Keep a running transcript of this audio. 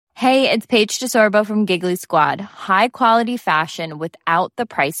Hey, it's Paige DeSorbo from Giggly Squad. High quality fashion without the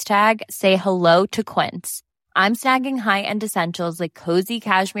price tag. Say hello to Quince. I'm snagging high-end essentials like cozy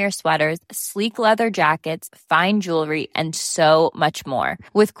cashmere sweaters, sleek leather jackets, fine jewelry, and so much more.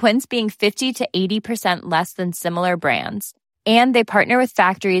 With Quince being 50 to 80% less than similar brands. And they partner with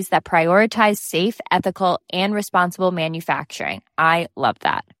factories that prioritize safe, ethical, and responsible manufacturing. I love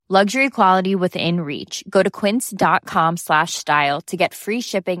that. Luxury quality within reach. Go to quince.com/style to get free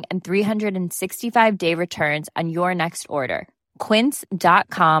shipping and 365-day returns on your next order.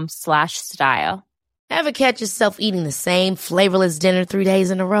 Quince.com/style. Ever catch yourself eating the same flavorless dinner 3 days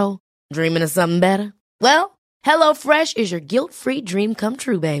in a row? Dreaming of something better? Well, HelloFresh is your guilt-free dream come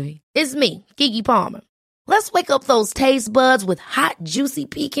true, baby. It's me, Keke Palmer. Let's wake up those taste buds with hot, juicy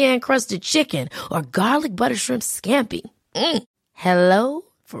pecan-crusted chicken or garlic butter shrimp scampi. Hello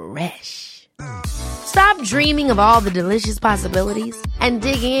Fresh. Stop dreaming of all the delicious possibilities and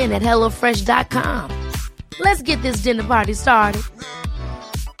dig in at HelloFresh.com. Let's get this dinner party started.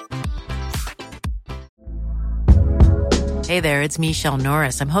 Hey there, it's Michelle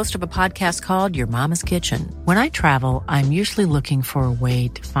Norris. I'm host of a podcast called Your Mama's Kitchen. When I travel, I'm usually looking for a way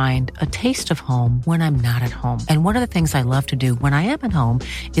to find a taste of home when I'm not at home. And one of the things I love to do when I am at home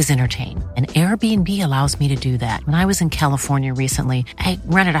is entertain. And Airbnb allows me to do that. When I was in California recently, I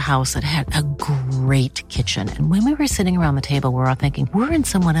rented a house that had a great kitchen. And when we were sitting around the table, we were all thinking, we're in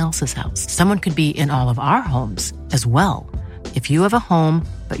someone else's house. Someone could be in all of our homes as well. If you have a home,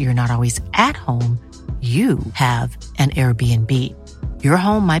 but you're not always at home, you have an Airbnb. Your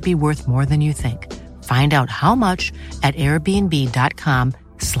home might be worth more than you think. Find out how much at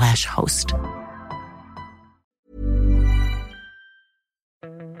airbnb.com/host.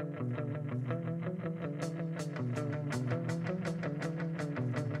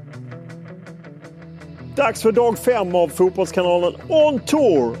 Dags för dag 5 av Fotbollskanalen On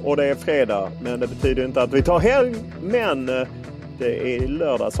Tour. Och det är fredag, men det betyder inte att vi tar helg. Men det är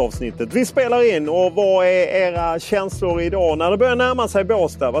lördagsavsnittet vi spelar in. Och vad är era känslor idag när det börjar närma sig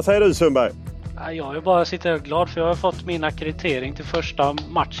Båstad? Vad säger du, Sundberg? Jag är bara sitter glad för jag har fått min akkreditering till första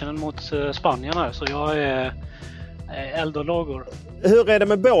matchen mot Spanien här. Så jag är eld och lågor. Hur är det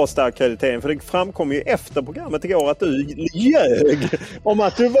med Båstad-akkreditering? För det framkom ju efter programmet igår att du ljög om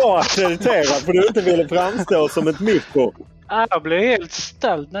att du var akkrediterad för du inte ville framstå som ett myko. Jag blev helt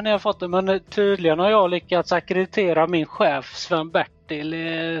ställd när jag fått det, men tydligen har jag lyckats akkreditera min chef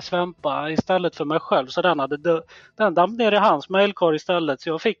Sven-Bertil Svempa istället för mig själv. Så den damp ner i hans mejlkorg istället, så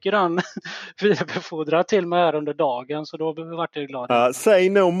jag fick ju den vidarebefordrad till mig här under dagen, så då vart jag glad. Say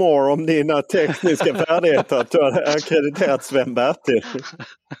no more om dina tekniska färdigheter att du har akkrediterat Sven-Bertil.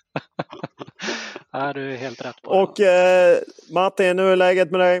 Ja, du är helt rätt på. Och Martin, hur är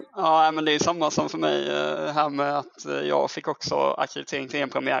läget med dig? Ja, men det är samma som för mig här med att jag fick också akkreditering till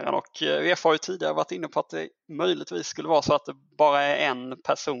EM-premiären, och UEFA har ju tidigare varit inne på att det möjligtvis skulle vara så att det bara är en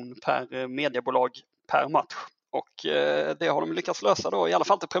person per mediebolag per match. Och det har de lyckats lösa då, i alla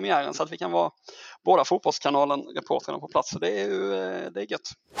fall till premiären, så att vi kan vara båda Fotbollskanalen-reporterna på plats. Så det är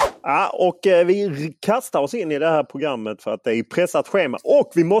gött. Ja, och vi kastar oss in i det här programmet för att det är pressat schema.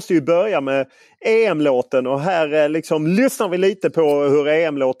 Och vi måste ju börja med EM-låten. Och här lyssnar vi lite på hur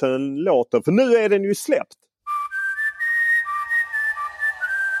EM-låten låter. För nu är den ju släppt.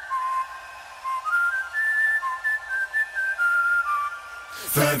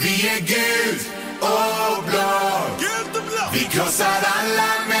 För vi är guld och blå. Vi krossar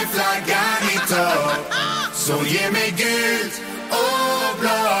alla med flaggan i topp. Så ge mig guld och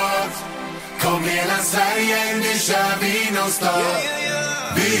blått. Kom hela Sverige, nu kör vi nonstop.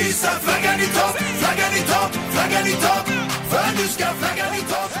 Vi hissar flaggan i topp, flaggan i topp, flaggan i topp. För nu ska flaggan i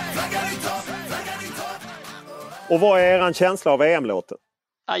topp, flaggan i topp, flaggan i topp. Och vad är er känsla av EM-låten?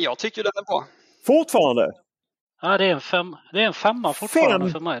 Ja, jag tycker den är bra. Fortfarande? Ja, det är en femma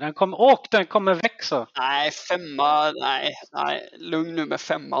fortfarande för mig. Den kommer växa. Nej, femma, nej, lugn nu med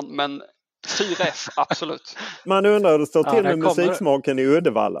femman, men 4F, absolut. Man undrar hur det står till med musiksmaken i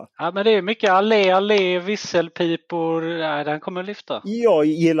Uddevalla. Ja, men det är mycket allé, visselpipor. Nej, den kommer lyfta. Jag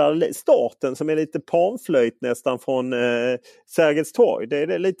gillar starten som är lite panflöjt nästan från Sergels torg. Det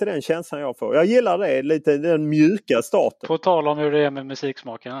är lite den känslan jag får. Jag gillar det, lite den mjuka starten. På tal om hur det är med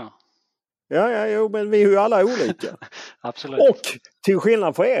musiksmaken, ja. Ja, men vi är ju alla olika. Absolut. Och till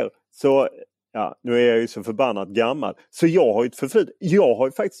skillnad från er så, nu är jag ju så förbannat gammal. Så jag har ju ett förflutet. Jag har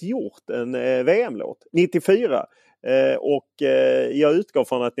ju faktiskt gjort en VM-låt 94. Och jag utgår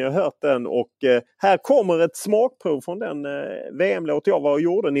från att ni har hört den. Och här kommer ett smakprov från den VM-låt jag var och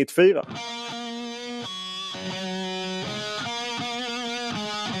gjorde 94.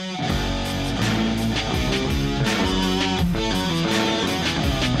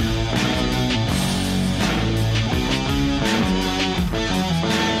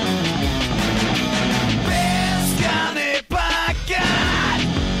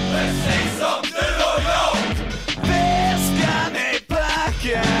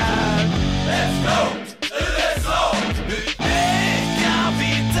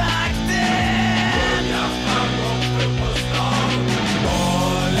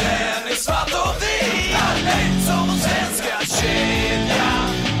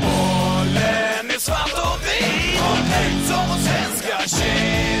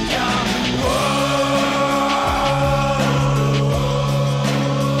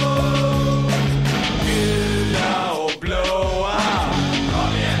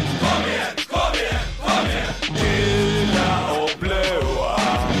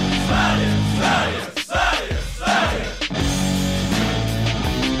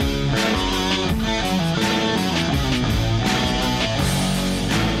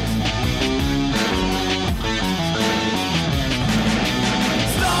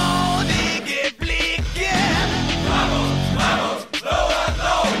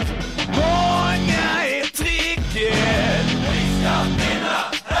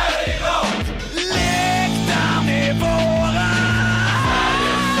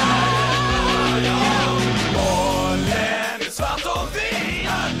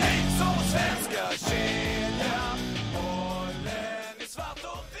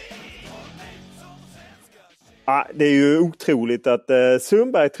 Det är ju otroligt att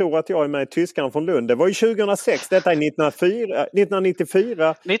Sundberg tror att jag är med i Tyskarna från Lund. Det var ju 2006, detta är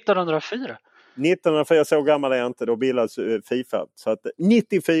 1994. 1904, så gammal är jag inte, då bildades FIFA. Så att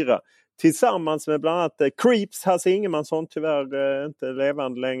 94, tillsammans med bland annat Creeps, Hasse Ingemansson, tyvärr inte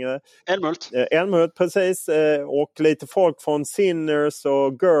levande längre. Älmhult, precis. Och lite folk från Sinners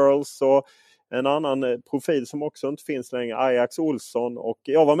och Girls och en annan profil som också inte finns längre, Ajax Olsson. Och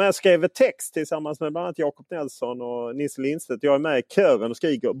jag var med och skrev text tillsammans med bland annat Jakob Nelson och Nisse Lindstedt. Jag är med i kören och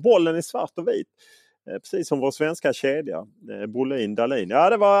skriker bollen i svart och vit. Precis som vår svenska kedja. Bolin, Dahlin. Ja,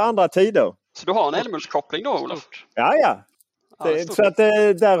 det var andra tider. Så du har en Älmhultskoppling då, Olof? Ja. Så att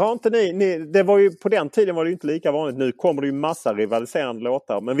där har inte ni, det var ju på den tiden var det ju inte lika vanligt. Nu kommer det ju massa rivaliserande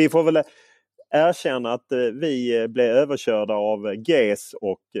låtar. Men vi får väl erkänna att vi blev överkörda av GES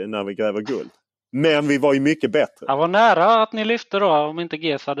och När vi gräver guld. Men vi var ju mycket bättre. Det var nära att ni lyfte då, om inte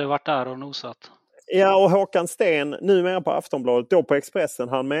GES hade varit där och nosat. Ja, och Håkan Sten, numera på Aftonbladet, då på Expressen,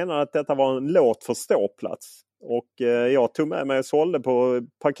 han menar att detta var en låt för ståplats. Och jag tog med mig och sålde på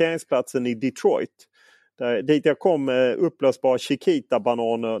parkeringsplatsen i Detroit. Dit jag kom med upplösbara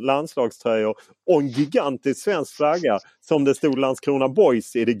Chiquita-bananer, landslagströjor och en gigantisk svensk flagga som det stod Landskrona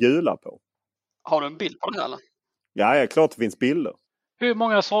Boys i det gula på. Har du en bild på det här eller? Ja, klart det finns bilder. Hur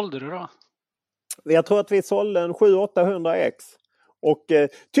många sålde du då? Jag tror att vi sålde en 700-800 ex. Och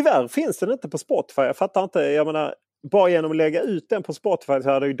tyvärr finns den inte på Spotify. Jag fattar inte, jag menar, bara genom att lägga ut den på Spotify så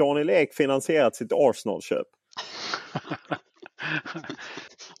hade ju Daniel Ek finansierat sitt Arsenal-köp.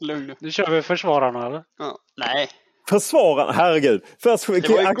 Lugn. Nu kör vi försvararna eller? Ja. Nej. Försvararna, herregud. Först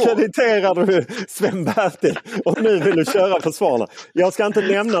akkrediterade du Sven Bertil och nu vill du köra försvararna. Jag ska inte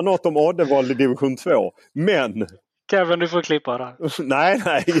nämna något om Oddevold i division 2, men... Kevin, du får klippa där. Nej.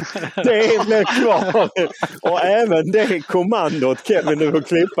 Det blir kvar. Och även det kommandot, Kevin, du får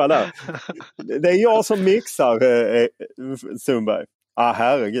klippa där. Det är jag som mixar Sundberg.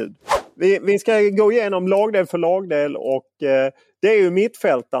 Herregud. Vi ska gå igenom lagdel för lagdel och det är ju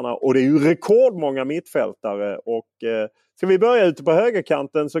mittfältarna och det är ju rekordmånga mittfältare. Och ska vi börja ute på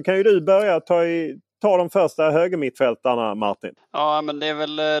högerkanten så kan ju du börja ta de första högermittfältarna, Martin. Ja, men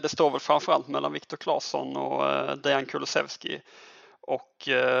det står väl framförallt mellan Viktor Claesson och Dejan Kulusevski. Och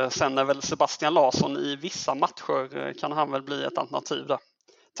sen är väl Sebastian Larsson i vissa matcher kan han väl bli ett alternativ där.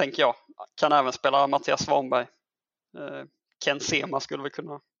 Tänker jag. Kan även spela Mattias Svanberg. Ken Sema skulle vi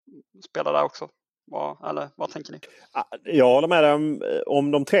kunna spela där också. Vad tänker ni? Jag håller med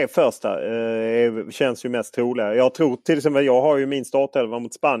om de tre första känns ju mest troliga. Jag tror till exempel, jag har ju min startelva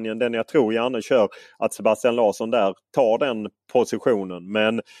mot Spanien, den jag tror Janne kör, att Sebastian Larsson där tar den positionen.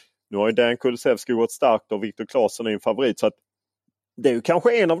 Men nu har ju Dan Kulusevski gått starkt och Viktor Claesson är en favorit, så att det är ju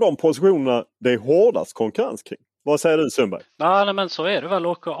kanske en av de positionerna det är hårdast konkurrens kring. Vad säger du, Sundberg? Nej, men så är det väl.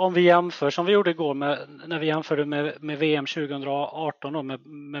 Och om vi jämför som vi gjorde igår när vi jämförde med VM 2018 då,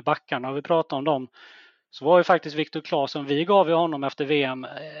 med backarna och vi pratade om dem, så var ju faktiskt Viktor Claesson, vi gav ju honom efter VM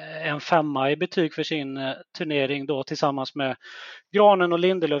en 5 i betyg för sin turnering då, tillsammans med Granen och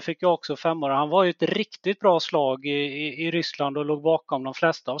Lindelöf fick ju också 5. Han var ju ett riktigt bra slag i Ryssland och låg bakom de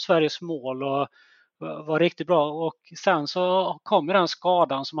flesta av Sveriges mål och var riktigt bra. Och sen så kom den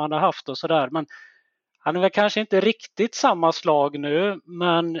skadan som han har haft och sådär, men han är väl kanske inte riktigt samma slag nu,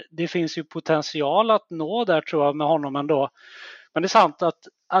 men det finns ju potential att nå där tror jag med honom ändå. Men det är sant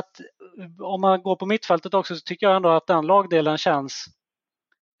att om man går på mittfältet också så tycker jag ändå att den lagdelen känns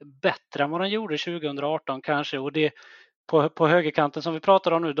bättre än vad den gjorde 2018 kanske. Och det på högerkanten som vi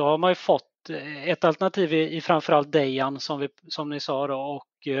pratar om nu, då har man ju fått ett alternativ i framförallt Dejan som ni sa då, och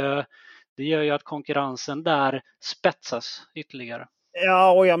det gör ju att konkurrensen där spetsas ytterligare.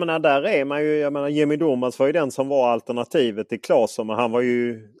 Ja, och jag menar där är man ju, jag menar Jimmy Durmaz var ju den som var alternativet till Claesson, men han var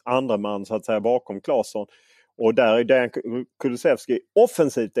ju andra man så att säga bakom Claesson. Och där är Dan Kulusevski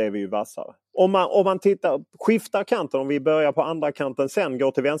offensivt är vi ju vassare. Om man skiftar kanten, om vi börjar på andra kanten sen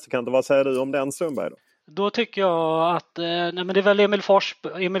går till vänsterkanten, vad säger du om den, Sundberg då? Då tycker jag att men det är väl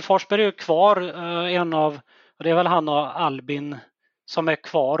Emil Forsberg är ju kvar, och det är väl han och Albin som är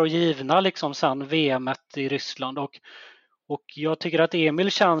kvar och givna liksom sen VM:et i Ryssland, och jag tycker att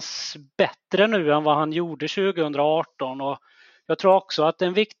Emil känns bättre nu än vad han gjorde 2018, och jag tror också att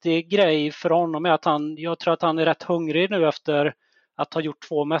en viktig grej för honom är att jag tror att han är rätt hungrig nu efter att ha gjort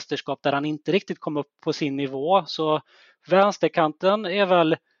 2 mästerskap där han inte riktigt kom upp på sin nivå. Så vänsterkanten är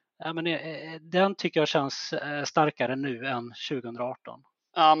väl, den tycker jag känns starkare nu än 2018.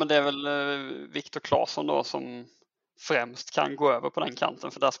 Ja, men det är väl Viktor Claesson då som främst kan gå över på den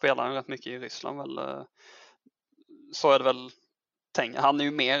kanten, för där spelar han rätt mycket i Ryssland väl. Så är det väl Han är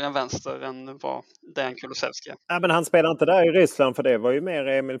ju mer en vänster än vad Dejan Kulusevski är. Ja, men han spelar inte där i Ryssland, för det var ju mer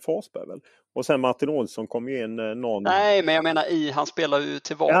Emil Forsberg väl. Och sen Martin Olsson kom ju in någon... Nej, men jag menar han spelar ju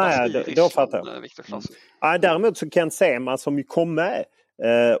till vardags i Ryssland, fattar jag. Viktor Claesson. Ja, däremot så Kent Sema som ju kom med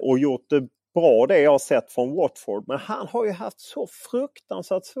och gjort det bra, det jag har sett från Watford. Men han har ju haft så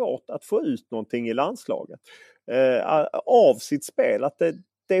fruktansvärt svårt att få ut någonting i landslaget av sitt spel. Att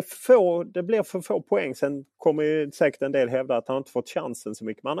det blir för få poäng. Sen kommer ju säkert en del hävda att han inte fått chansen så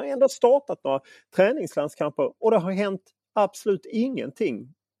mycket. Man har ändå startat några träningslandskamper och det har hänt absolut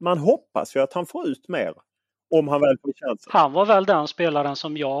ingenting. Man hoppas ju att han får ut mer om han väl får chansen. Han var väl den spelaren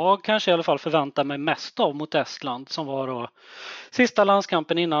som jag kanske i alla fall förväntar mig mest av mot Estland, som var då sista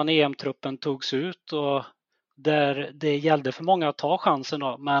landskampen innan EM-truppen togs ut och där det gällde för många att ta chansen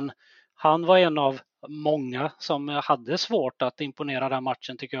då. Men han var en av många som hade svårt att imponera den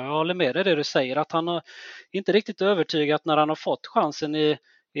matchen, tycker jag. Jag håller med dig det du säger, att han har inte riktigt övertygat när han har fått chansen i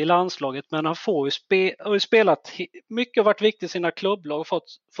landslaget, men han har ju spelat mycket och varit viktig i sina klubblag och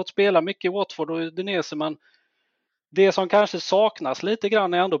fått spela mycket i Watford och Udinese, men det som kanske saknas lite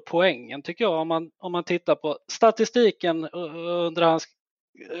grann är ändå poängen, tycker jag, om man tittar på statistiken under hans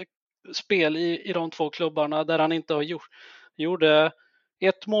spel i de två klubbarna där han inte har gjorde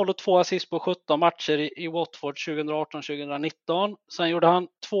 1 mål och 2 assist på 17 matcher i Watford 2018-2019. Sen gjorde han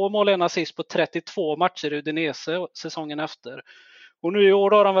 2 mål och 1 assist på 32 matcher i Udinese säsongen efter. Och nu i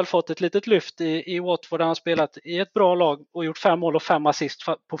år har han väl fått ett litet lyft i Watford där han spelat i ett bra lag och gjort 5 mål och 5 assist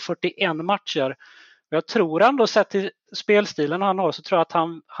på 41 matcher. Jag tror ändå, sett till spelstilen han har, så tror jag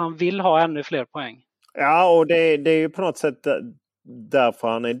att han vill ha ännu fler poäng. Ja, och det är ju på något sätt därför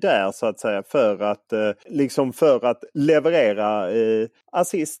han är där, så att säga, för att leverera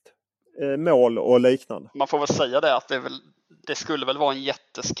assist, mål och liknande. Man får väl säga det att det skulle väl vara en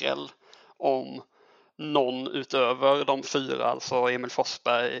jätteskräll om någon utöver de 4, alltså Emil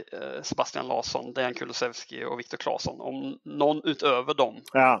Forsberg, Sebastian Larsson, Dejan Kulusevski och Viktor Claesson, om någon utöver dem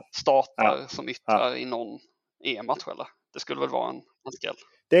startar som yttrar i någon EM-match, eller? Det skulle väl vara en skräll.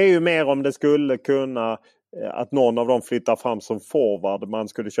 Det är ju mer om det skulle kunna att någon av dem flyttar fram som forward. Man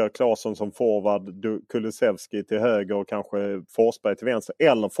skulle köra Claesson som forward, Kulusevski till höger och kanske Forsberg till vänster.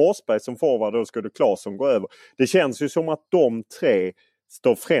 Eller Forsberg som forward, då skulle Claesson gå över. Det känns ju som att de 3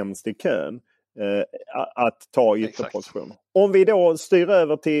 står främst i kön att ta ytterposition. Om vi då styr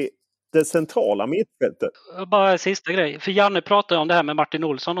över till det centrala mittfältet. Bara sista grej. För Janne pratade om det här med Martin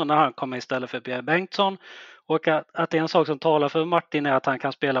Olsson när han kommer istället för Pierre Bengtsson. Och att det är en sak som talar för Martin är att han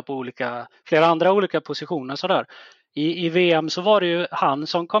kan spela på flera andra olika positioner. Sådär. I VM så var det ju han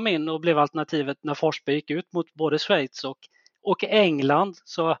som kom in och blev alternativet när Forsberg gick ut mot både Schweiz och England.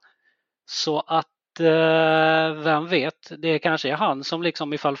 Så att vem vet, det kanske är han som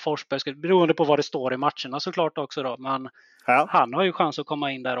liksom, ifall Forsberg skulle, beroende på vad det står i matcherna såklart också då, men han har ju chans att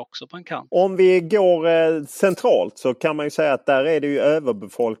komma in där också på en kant. Om vi går centralt så kan man ju säga att där är det ju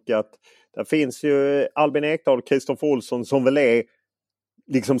överbefolkat. Där finns ju Albin Ekdal och Kristoffer Olsson som väl är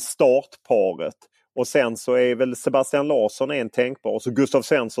liksom startparet. Och sen så är väl Sebastian Larsson en tänkbar. Och så Gustav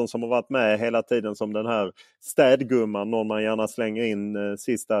Svensson som har varit med hela tiden som den här städgumman. Någon man gärna slänger in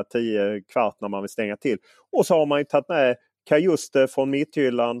sista 10 kvart när man vill stänga till. Och så har man ju tagit med Kajuste från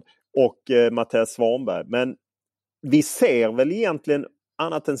Midtjylland och Mattias Svanberg. Men vi ser väl egentligen,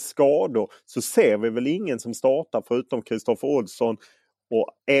 annat än skador, så ser vi väl ingen som startar förutom Kristoffer Olsson och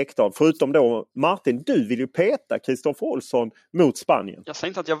Ekdal. Förutom då Martin, du vill ju peta Kristoffer Olsson mot Spanien. Jag säger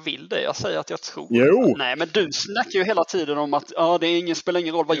inte att jag vill det, jag säger att jag tror. Jo. Nej, men du snackar ju hela tiden om att spelar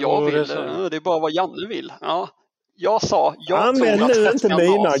ingen roll vad jag vill. Det är bara vad Janne vill. Ja. Jag sa, inte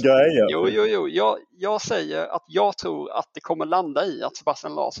mina grejer. Jag säger att jag tror att det kommer landa i att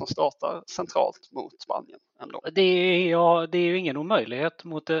Sebastian Larsson startar centralt mot Spanien ändå. Det är ju ingen omöjlighet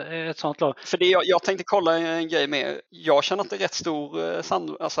mot ett sånt lag. För jag tänkte kolla en grej mer. Jag känner att det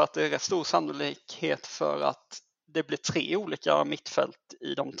är rätt stor sannolikhet för att det blir 3 olika mittfält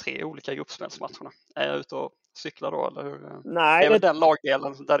i de 3 olika gruppspelsmatcherna. Är jag ute och cyklar då, eller hur? Nej, det är den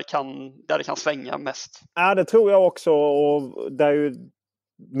lagdelen där det kan svänga mest. Ja, det tror jag också, och där ju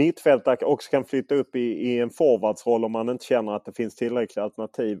mittfältare också kan flytta upp i en forwardsroll om man inte känner att det finns tillräckliga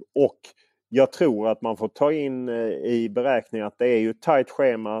alternativ. Och jag tror att man får ta in i beräkning att det är ju tajt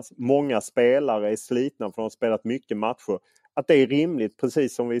schema, många spelare är slitna för de har spelat mycket matcher. Att det är rimligt,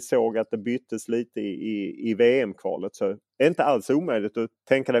 precis som vi såg att det byttes lite i VM-kvalet. Så det är inte alls omöjligt att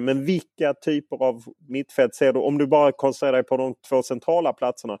tänka det. Men vilka typer av mittfält ser du? Om du bara koncentrerar dig på de 2 centrala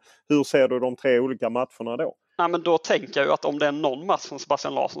platserna, hur ser du de 3 olika matcherna då? Ja, men då tänker jag ju att om det är någon match som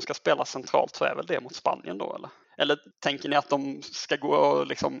Sebastian Larsson ska spela centralt så är väl det mot Spanien då, eller? Eller tänker ni att de ska gå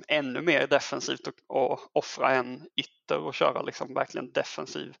liksom ännu mer defensivt och offra en ytter och köra liksom verkligen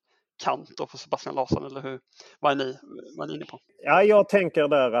defensiv kant då på Sebastian Larsson, eller hur? Vad är ni inne på? Ja, jag tänker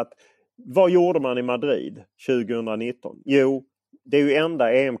där att vad gjorde man i Madrid 2019? Jo, det är ju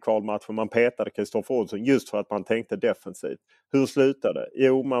enda EM-kvalmatchen man petade Kristoffer Olsson just för att man tänkte defensivt. Hur slutade det?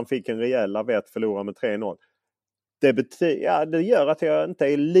 Jo, man fick en rejäl lavett, förlora med 3-0. Det gör att jag inte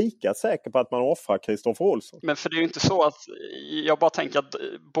är lika säker på att man offrar Kristoffer Olsson. Men för det är ju inte så att, jag bara tänker att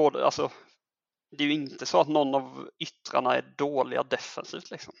det är ju inte så att någon av yttrarna är dåliga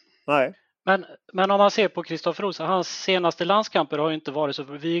defensivt liksom. Nej. Men om man ser på Kristoffer Olsson, hans senaste landskamper har ju inte varit så.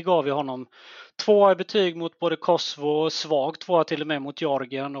 Vi gav ju honom 2 i betyg mot både Kosovo och svag 2 till och med mot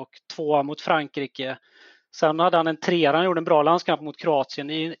Georgien och 2 mot Frankrike. Sen hade han en 3, han gjorde en bra landskamp mot Kroatien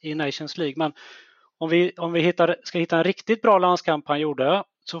i Nations League. Men om vi ska hitta en riktigt bra landskamp han gjorde,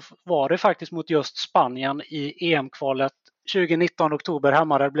 så var det faktiskt mot just Spanien i EM-kvalet 2019 oktober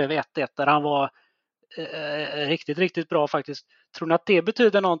hemma, där det blev 1-1, där han var riktigt, riktigt bra faktiskt. Tror ni att det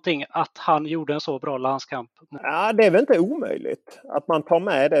betyder någonting att han gjorde en så bra landskamp? Ja, det är väl inte omöjligt att man tar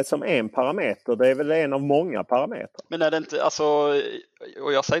med det som en parameter. Det är väl en av många parametrar. Men är det inte, alltså,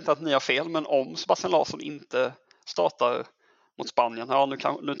 och jag säger inte att ni har fel, men om Sebastian Larsson inte startar mot Spanien, ja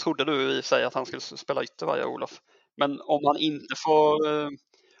nu trodde du i sig att han skulle spela ytter, Olof. Men om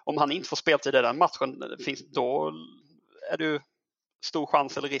han inte får speltid i den matchen, då är det ju stor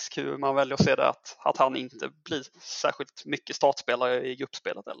chans eller risk, hur man väljer att se det, att han inte blir särskilt mycket startspelare i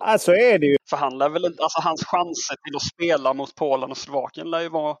gruppspelet. Eller? Alltså är det ju. För han lär väl inte, alltså hans chanser till att spela mot Polen och Slovakien lär ju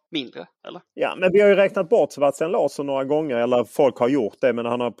vara mindre, eller? Ja, men vi har ju räknat bort Sebastian Larsson några gånger, eller folk har gjort det, men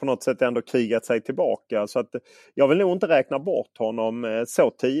han har på något sätt ändå krigat sig tillbaka. Så att jag vill nog inte räkna bort honom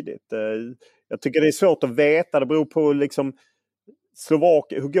så tidigt. Jag tycker det är svårt att veta, det beror på liksom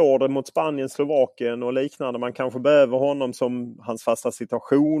hur går det mot Spanien, Slovakien och liknande. Man kanske behöver honom som hans fasta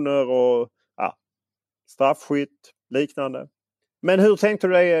situationer och straffskytt, liknande. Men hur tänkte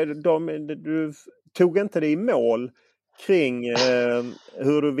du dig? Du tog inte det i mål kring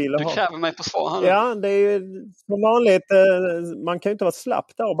hur du ville ha. Du kräver mig på svar här nu. Ja, det är ju som vanligt. Man kan ju inte vara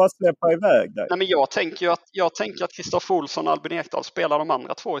slapp där och bara släppa iväg där. Nej, men jag tänker att Kristoffer Olsson och Albin Ekdal spelar de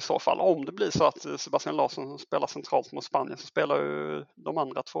andra 2 i så fall. Om det blir så att Sebastian Larsson spelar centralt mot Spanien, så spelar ju de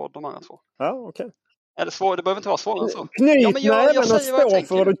andra två. Ja, okej. Är det svårt? Det behöver inte vara svårare än så. Knyt näven och stå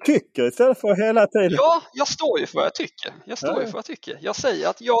för vad du tycker istället för hela tiden. Ja, jag står ju för vad jag tycker. Jag säger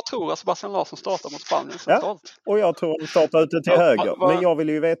att jag tror att Sebastian Larsson startar mot Spanien centralt. Och jag tror att han startar ute till höger. Men jag vill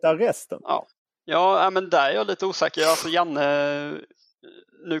ju veta resten. Ja, men där är jag lite osäker. Alltså Janne,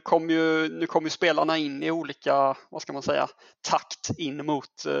 nu kommer ju spelarna in i olika, vad ska man säga, takt in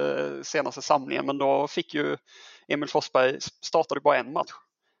mot senaste samlingen. Men då fick ju Emil Forsberg, startade bara en match.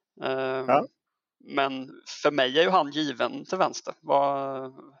 Men för mig är ju han given till vänster.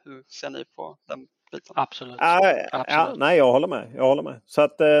 Hur ser ni på den biten? Absolut. Ja, nej, jag håller med. Så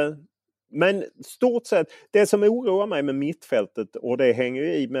att, men stort sett, det som oroar mig med mittfältet, och det hänger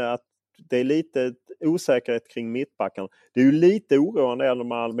ju i med att det är lite osäkerhet kring mittbackarna. Det är ju lite oroande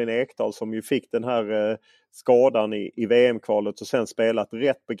med Albin Ekdal som ju fick den här skadan i VM-kvalet och sen spelat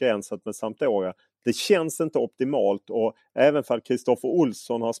rätt begränsat med Sampdoria. Det känns inte optimalt, och även för att Kristoffer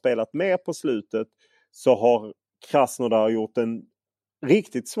Olsson har spelat mer på slutet så har Krasnodar gjort en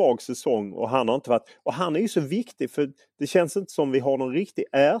riktigt svag säsong, och han har inte varit, och han är ju så viktig, för det känns inte som vi har någon riktig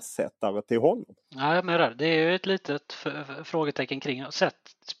ersättare till honom. Nej, men det är ju ett litet frågetecken kring,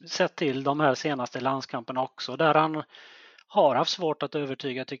 sett till de här senaste landskamperna också, där han har haft svårt att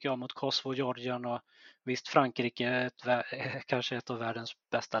övertyga, tycker jag, mot Kosovo, Georgien och visst Frankrike kanske ett av världens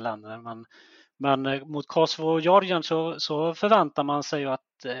bästa länder, men mot Kosovo och Georgien så förväntar man sig ju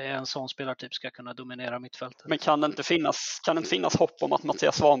att en sån spelartyp ska kunna dominera mittfältet. Men kan det inte finnas hopp om att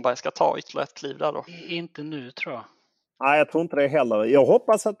Mattias Svanberg ska ta ytterligare ett kliv där då? Inte nu, tror jag. Nej, jag tror inte det heller. Jag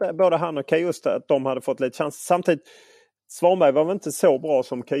hoppas att både han och Kajust, att de hade fått lite chans. Samtidigt, Svanberg var väl inte så bra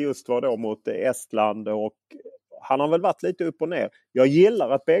som Kajust var då mot Estland, och han har väl varit lite upp och ner. Jag gillar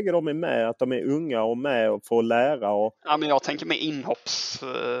att bägge de är med, att de är unga och med och får lära. Ja, men jag tänker mer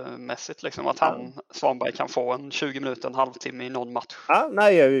inhoppsmässigt, liksom, att Svanberg kan få en 20 minuter, en halvtimme i någon match. Ja,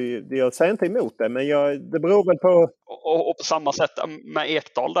 nej, jag säger inte emot det, men det beror väl på... Och på samma sätt med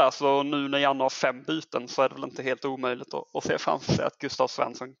Ekdal där, så nu när Janne har 5 byten så är det väl inte helt omöjligt att se framför sig att Gustav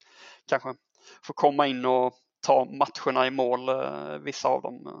Svensson kanske får komma in och ta matcherna i mål, vissa av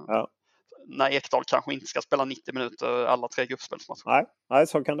dem. Ja. När Ekdal kanske inte ska spela 90 minuter alla 3 gruppspelsmatcher. Nej,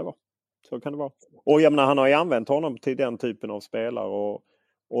 så kan det vara. Och jag menar, han har ju använt honom till den typen av spelare,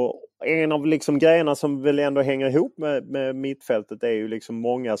 Och en av liksom grejerna som väl ändå hänger ihop med mittfältet är ju liksom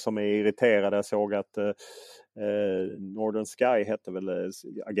många som är irriterade. Jag såg att Northern Sky hette väl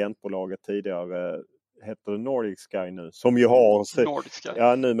agentbolaget tidigare. Heter det Nordic Sky nu? Som ju har Nordic Sky.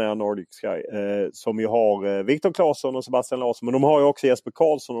 Ja, numera Nordic Sky. Som ju har Viktor Claesson och Sebastian Larsson. Men de har ju också Jesper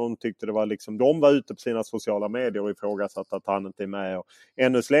Karlsson och de tyckte det var liksom, de var ute på sina sociala medier och ifrågasatt att han inte är med. Och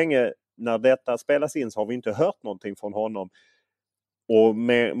ännu så länge när detta spelas in så har vi inte hört någonting från honom. Och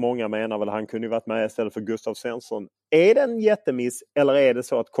många menar väl att han kunde ju varit med istället för Gustav Svensson. Är det en jättemiss eller är det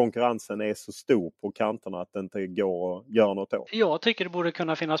så att konkurrensen är så stor på kanterna att det inte går att göra något åt? Jag tycker det borde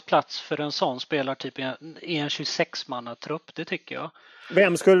kunna finnas plats för en sån spelartyp i en 26-mannatrupp, det tycker jag.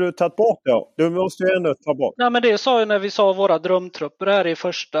 Vem skulle du tagit bort då? Du måste ju ändå ta bort. Nej, men det sa ju när vi sa våra drömtrupper här i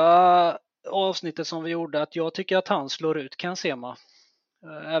första avsnittet som vi gjorde, att jag tycker att han slår ut Ken Sema.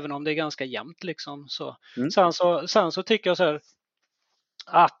 Även om det är ganska jämnt liksom. Så. Sen så tycker jag så här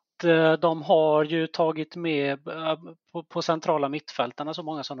att de har ju tagit med på centrala mittfältarna så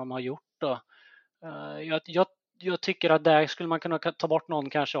många som de har gjort då. Jag tycker att där skulle man kunna ta bort någon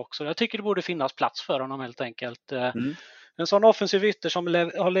kanske också. Jag tycker det borde finnas plats för honom helt enkelt. En sån offensiv ytter som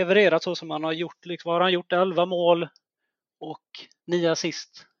har levererat så som han har gjort. Liksom, har han gjort 11 mål och 9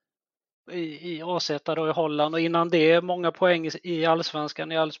 assist i AZ då i Holland. Och innan det många poäng i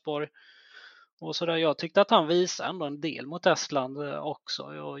Allsvenskan i Elfsborg. Och så där, jag tyckte att han visade ändå en del mot Estland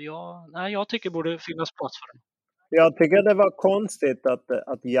också. Jag tycker det borde finnas plats för det. Jag tycker det var konstigt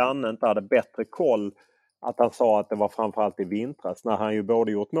att Janne inte hade bättre koll. Att han sa att det var framförallt i vintras. När han ju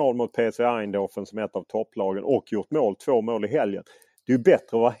både gjort mål mot PSV Eindhoven som ett av topplagen och gjort 2 mål i helgen. Det är ju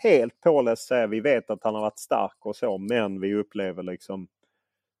bättre att vara helt påläst. Vi vet att han har varit stark och så. Men vi upplever liksom...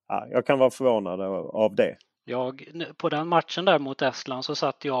 Ja, jag kan vara förvånad av det. På den matchen där mot Estland så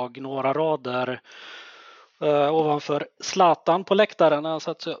satt jag några rader ovanför Zlatan på läktaren. Jag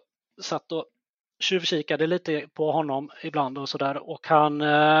satt och tjuvkikade lite på honom ibland och sådär. Och han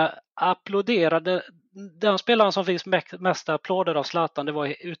applåderade. Den spelaren som finns mest applåder av Zlatan, det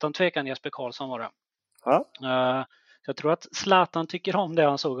var utan tvekan Jesper Karlsson var det. Ja. Jag tror att Zlatan tycker om det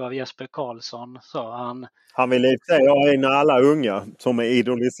han såg av Jesper Karlsson. Så han vill i sig ha in alla unga som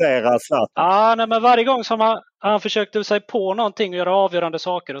idoliserar Zlatan. Ja, nej, men varje gång som han försökte sig på någonting och göra avgörande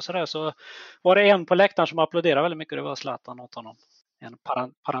saker och sådär, så var det en på läktaren som applåderade väldigt mycket. Det var Zlatan åt honom. En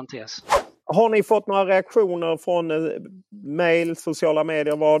parentes. Har ni fått några reaktioner från mail, sociala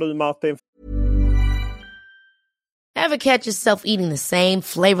medier? Vad har du, Martin? Ever catch yourself eating the same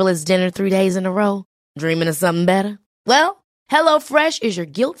flavorless dinner 3 days in a row? Dreaming of something better? Well, HelloFresh is your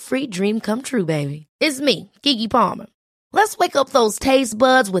guilt-free dream come true, baby. It's me, Keke Palmer. Let's wake up those taste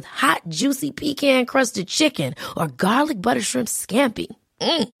buds with hot, juicy pecan-crusted chicken or garlic butter shrimp scampi.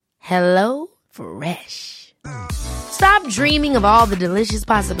 Hello Fresh. Stop dreaming of all the delicious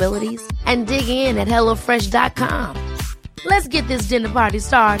possibilities and dig in at HelloFresh.com. Let's get this dinner party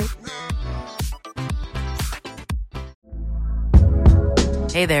started.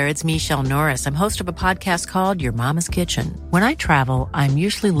 Hey there, it's Michelle Norris. I'm host of a podcast called Your Mama's Kitchen. When I travel, I'm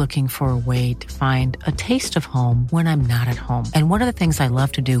usually looking for a way to find a taste of home when I'm not at home. And one of the things I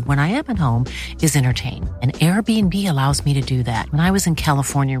love to do when I am at home is entertain. And Airbnb allows me to do that. When I was in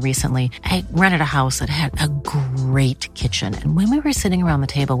California recently, I rented a house that had a great kitchen. And when we were sitting around the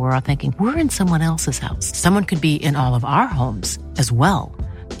table, we were all thinking, we're in someone else's house. Someone could be in all of our homes as well.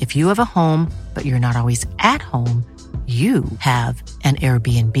 If you have a home, but you're not always at home, you have an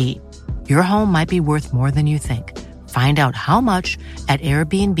Airbnb. Your home might be worth more than you think. Find out how much at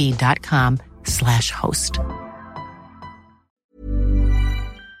airbnb.com/host.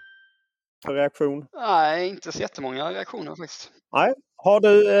 Reaktion? Nej, inte så jättemånga reaktioner faktiskt. Nej. Har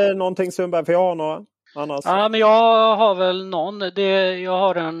du någonting, Sundberg? För jag har några. Annars. Ja, men jag har väl någon. Jag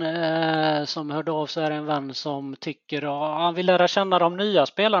har en som hörde av sig, en vän som tycker han vill lära känna de nya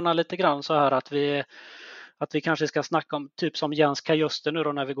spelarna lite grann så här att vi kanske ska snacka om typ som Jens Kajuste nu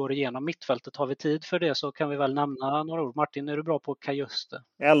då när vi går igenom mittfältet. Har vi tid för det så kan vi väl nämna några ord. Martin, är du bra på Kajuste?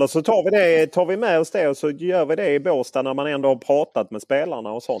 Eller så tar vi med oss det och så gör vi det i Båstad när man ändå har pratat med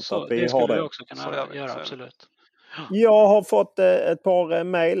spelarna och sånt. Så att vi det skulle har det. vi också kunna göra, absolut. Jag har fått ett par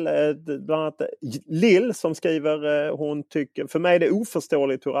mejl, bland annat Lill som skriver, hon tycker, för mig är det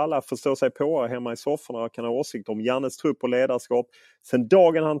oförståeligt hur alla förstår sig på hemma i sofforna och kan ha åsikter om Jannes trupp och ledarskap. Sen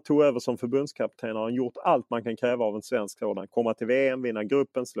dagen han tog över som förbundskapten har han gjort allt man kan kräva av en svensk sådan. Komma till VM, vinna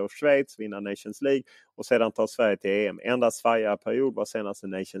gruppen, slå Schweiz, vinna Nations League och sedan ta Sverige till EM. Endast svajigare period var senast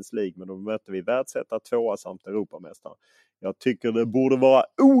Nations League, men då mötte vi världsetta, tvåa samt Europamästare. Jag tycker det borde vara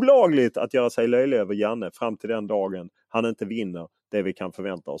olagligt att göra sig löjlig över Janne fram till den dagen han inte vinner det vi kan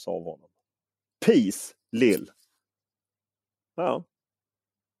förvänta oss av honom. Peace, Lill. Ja.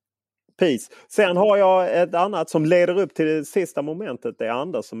 Peace. Sen har jag ett annat som leder upp till det sista momentet. Det är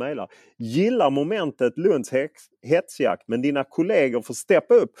Anders som mejlar. Gillar momentet Lunds hetsjakt, men dina kollegor får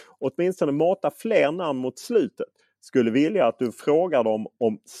steppa upp och åtminstone mata fler namn mot slutet. Skulle vilja att du frågar dem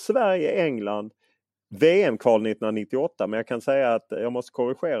om Sverige-England VM-kval 1998. Men jag kan säga att jag måste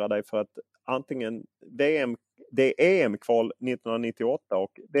korrigera dig för att antingen det är EM-kval 1998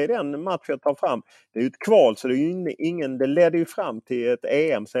 och det är den match jag tar fram. Det är ju ett kval så det är det ledde ju fram till ett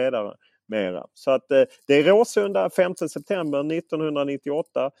EM sedan mera. Så att det är Råsunda 5 september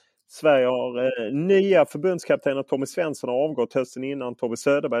 1998. Sverige har nya förbundskaptener. Tommy Svensson har avgått hösten innan. Tobbe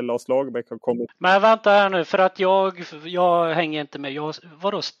Söderberg, Lars Lagerbäck har kommit. Men vänta här nu, för att jag hänger inte med.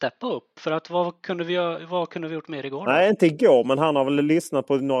 Vadå steppa upp? För att vad kunde vi gjort mer igår? Nej, inte igår, men han har väl lyssnat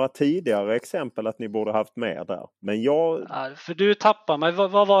på några tidigare exempel att ni borde haft med där. Men jag... Ja, för du tappar mig.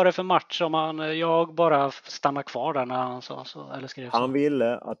 Vad var det för match som jag bara stannar kvar där när han sa så? Eller skrev så? Han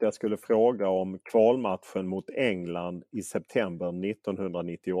ville att jag skulle fråga om kvalmatchen mot England i september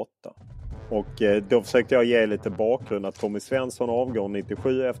 1998. Och då försökte jag ge lite bakgrund att Tommy Svensson avgår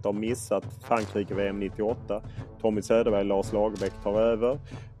 97 efter att ha missat Frankrike-VM 98. Tommy Söderberg och Lars Lagerbäck tar över.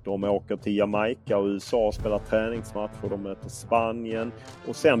 De åker till Jamaica och USA och spelar träningsmatch och de möter Spanien.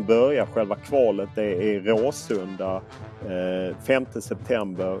 Och sen börjar själva kvalet. Det är Råsunda 5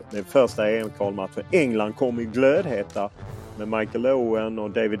 september. Det är första EM-kvalmatchen. England kommer ju glödheta med Michael Owen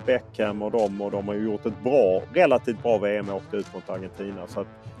och David Beckham och de har ju gjort ett relativt bra VM och åkt ut mot Argentina. Så att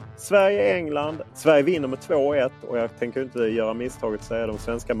Sverige-England. Sverige vinner med 2-1 och jag tänker inte göra misstaget att säga de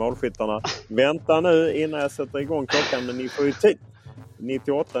svenska målskyttarna. Vänta nu innan jag sätter igång klockan, men ni får ju tid.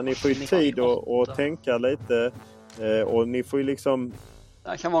 98, ni får ju tid att tänka lite och ni får ju liksom...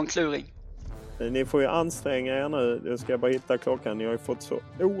 Det kan vara en kluring. Ni får ju anstränga er nu. Jag ska bara hitta klockan. Ni har ju fått så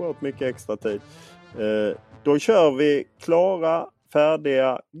oerhört mycket extra tid. Då kör vi klara,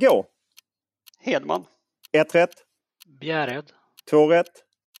 färdiga, gå! Hedman. 1 rätt. Bjärred. 2 rätt.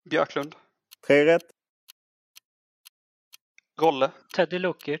 Björklund. 3 rätt. Rolle. Teddy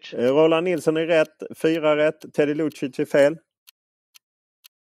Lukic. Roland Nilsson är rätt. 4 rätt. Teddy Lukic är fel.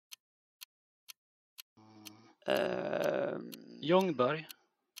 Ljungberg.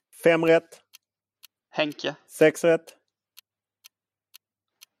 5 rätt. Henke. 6 rätt.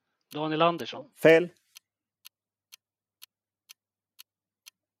 Daniel Andersson. Fel.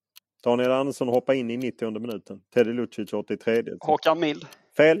 Daniel Andersson hoppar in i 90:e minuten. Teddy Lucic 83. Håkan Mild.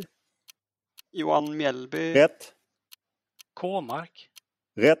 Fel. Johan Mjällby. Rätt. K-mark.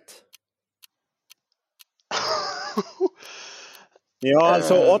 Rätt. Ni har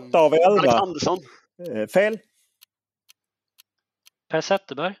alltså 8 av 11. Alexandersson. Fel. Per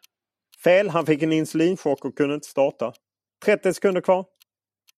Zetterberg. Fel. Han fick en insulinchock och kunde inte starta. 30 sekunder kvar.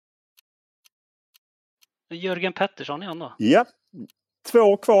 Jörgen Pettersson igen då. Ja.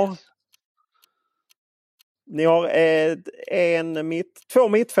 2 kvar. Ni har 2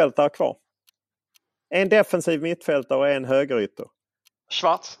 mittfältare kvar. En defensiv mittfältare och en högerytter.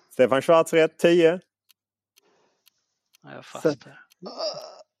 Schwarz. Stefan Schwarz rätt. 10. Ja, jag fattar.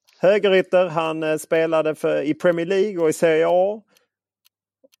 Högerytter. Han spelade i Premier League och i Serie A.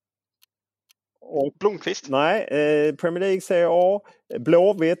 Och Blomqvist. Nej, Premier League, Serie A.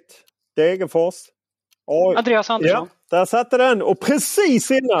 Blåvitt. Degerfors. Andreas Andersson. Ja, där satte den. Och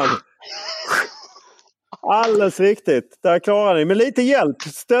precis innan. Alldeles riktigt. Där klarade ni. Med lite hjälp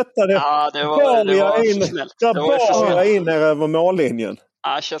stöttade. Ja, det var snällt. Där bar jag in er över mållinjen.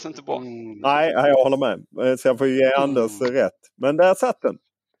 Ja, det känns inte bra. Nej, jag håller med. Så jag får ge Anders rätt. Men där satt den.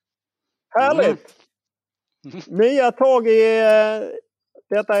 Härligt! Nya tag i...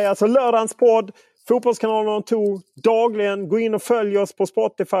 Detta är alltså lördagens podd. Fotbollskanalen tog dagligen. Gå in och följ oss på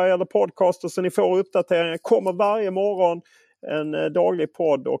Spotify eller podcaster så ni får uppdateringar. Kommer varje morgon en daglig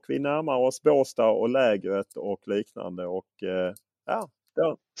podd och vi närmar oss Båstad och lägret och liknande. Och ja.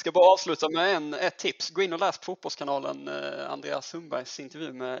 Ska bara avsluta med ett tips. Gå in och läs på Fotbollskanalen Andreas Sundbergs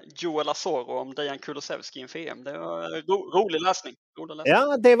intervju med Joel Asoro om Dejan Kulusevski inför EM. Det var rolig läsning.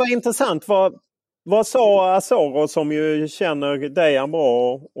 Ja, det var intressant. Vad sa Asoro som ju känner Dejan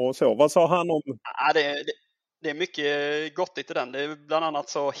bra och så? Vad sa han om... Ja, det är mycket gottigt i den. Det är bland annat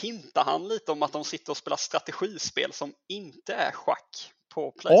så hintar han lite om att de sitter och spelar strategispel som inte är schack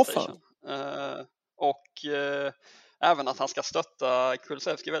på PlayStation. Även att han ska stötta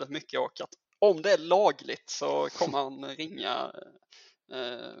Kulusevski väldigt mycket och att om det är lagligt så kommer han ringa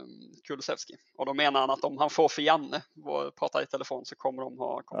Kulusevski. Och då menar han att om han får för Janne och pratar i telefon så kommer de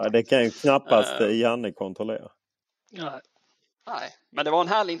ha kontakt. Ja, det kan ju knappast Janne kontrollera. Nej, men det var en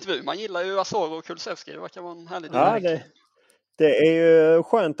härlig intervju. Man gillar ju Asoro och Kulusevski. Det verkar vara en härlig dynamik. Ja, det är ju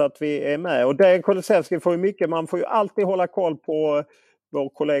skönt att vi är med. Och Dejan Kulusevski får ju mycket. Man får ju alltid hålla koll på vår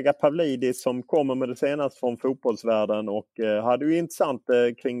kollega Pavlidis som kommer med det senaste från fotbollsvärlden och hade ju intressant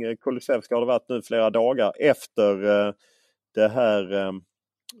kring Kulusevski har det varit nu flera dagar efter det här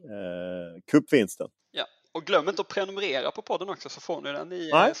cupvinsten. Ja, och glöm inte att prenumerera på podden också så får ni den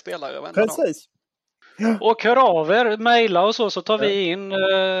i spelare varenda dag. Precis. Ja. Och hör av er, mejla och så tar vi in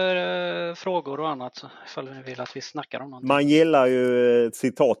frågor och annat ifall ni vill att vi snackar om någonting. Man gillar ju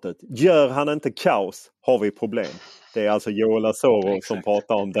citatet. Gör han inte kaos har vi problem. Det är alltså Joel Asoro som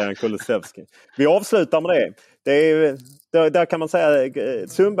pratar om Dejan Kulusevski. Vi avslutar med det. Där kan man säga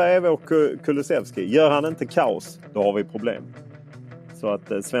Sundberg är vår Kulusevski. Gör han inte kaos, då har vi problem. Så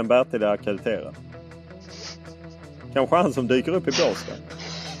att Sven Bertil är akkrediterad. Kanske han som dyker upp i Båstad.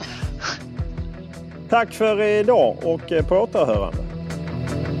 Tack för idag och på återhörande.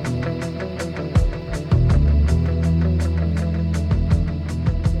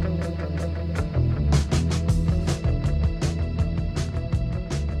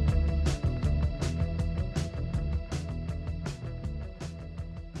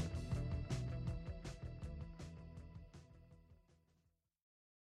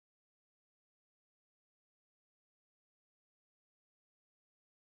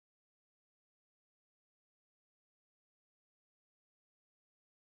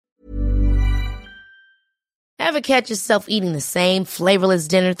 Ever catch yourself eating the same flavorless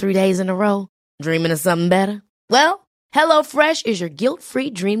dinner 3 days in a row? Dreaming of something better? Well, HelloFresh is your guilt-free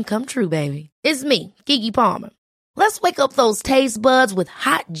dream come true, baby. It's me, Keke Palmer. Let's wake up those taste buds with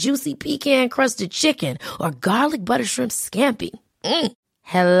hot, juicy pecan-crusted chicken or garlic butter shrimp scampi.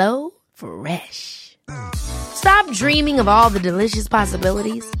 Hello Fresh. Stop dreaming of all the delicious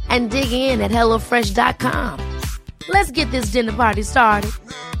possibilities and dig in at HelloFresh.com. Let's get this dinner party started.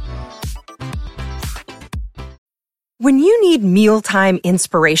 When you need mealtime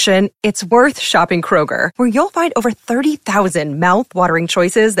inspiration, it's worth shopping Kroger, where you'll find over 30,000 mouth-watering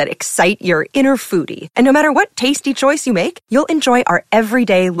choices that excite your inner foodie. And no matter what tasty choice you make, you'll enjoy our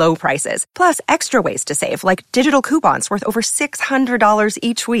everyday low prices, plus extra ways to save, like digital coupons worth over $600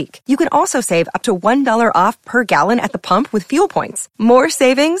 each week. You can also save up to $1 off per gallon at the pump with fuel points. More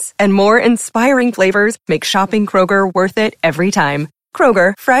savings and more inspiring flavors make shopping Kroger worth it every time.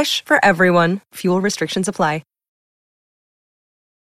 Kroger, fresh for everyone. Fuel restrictions apply.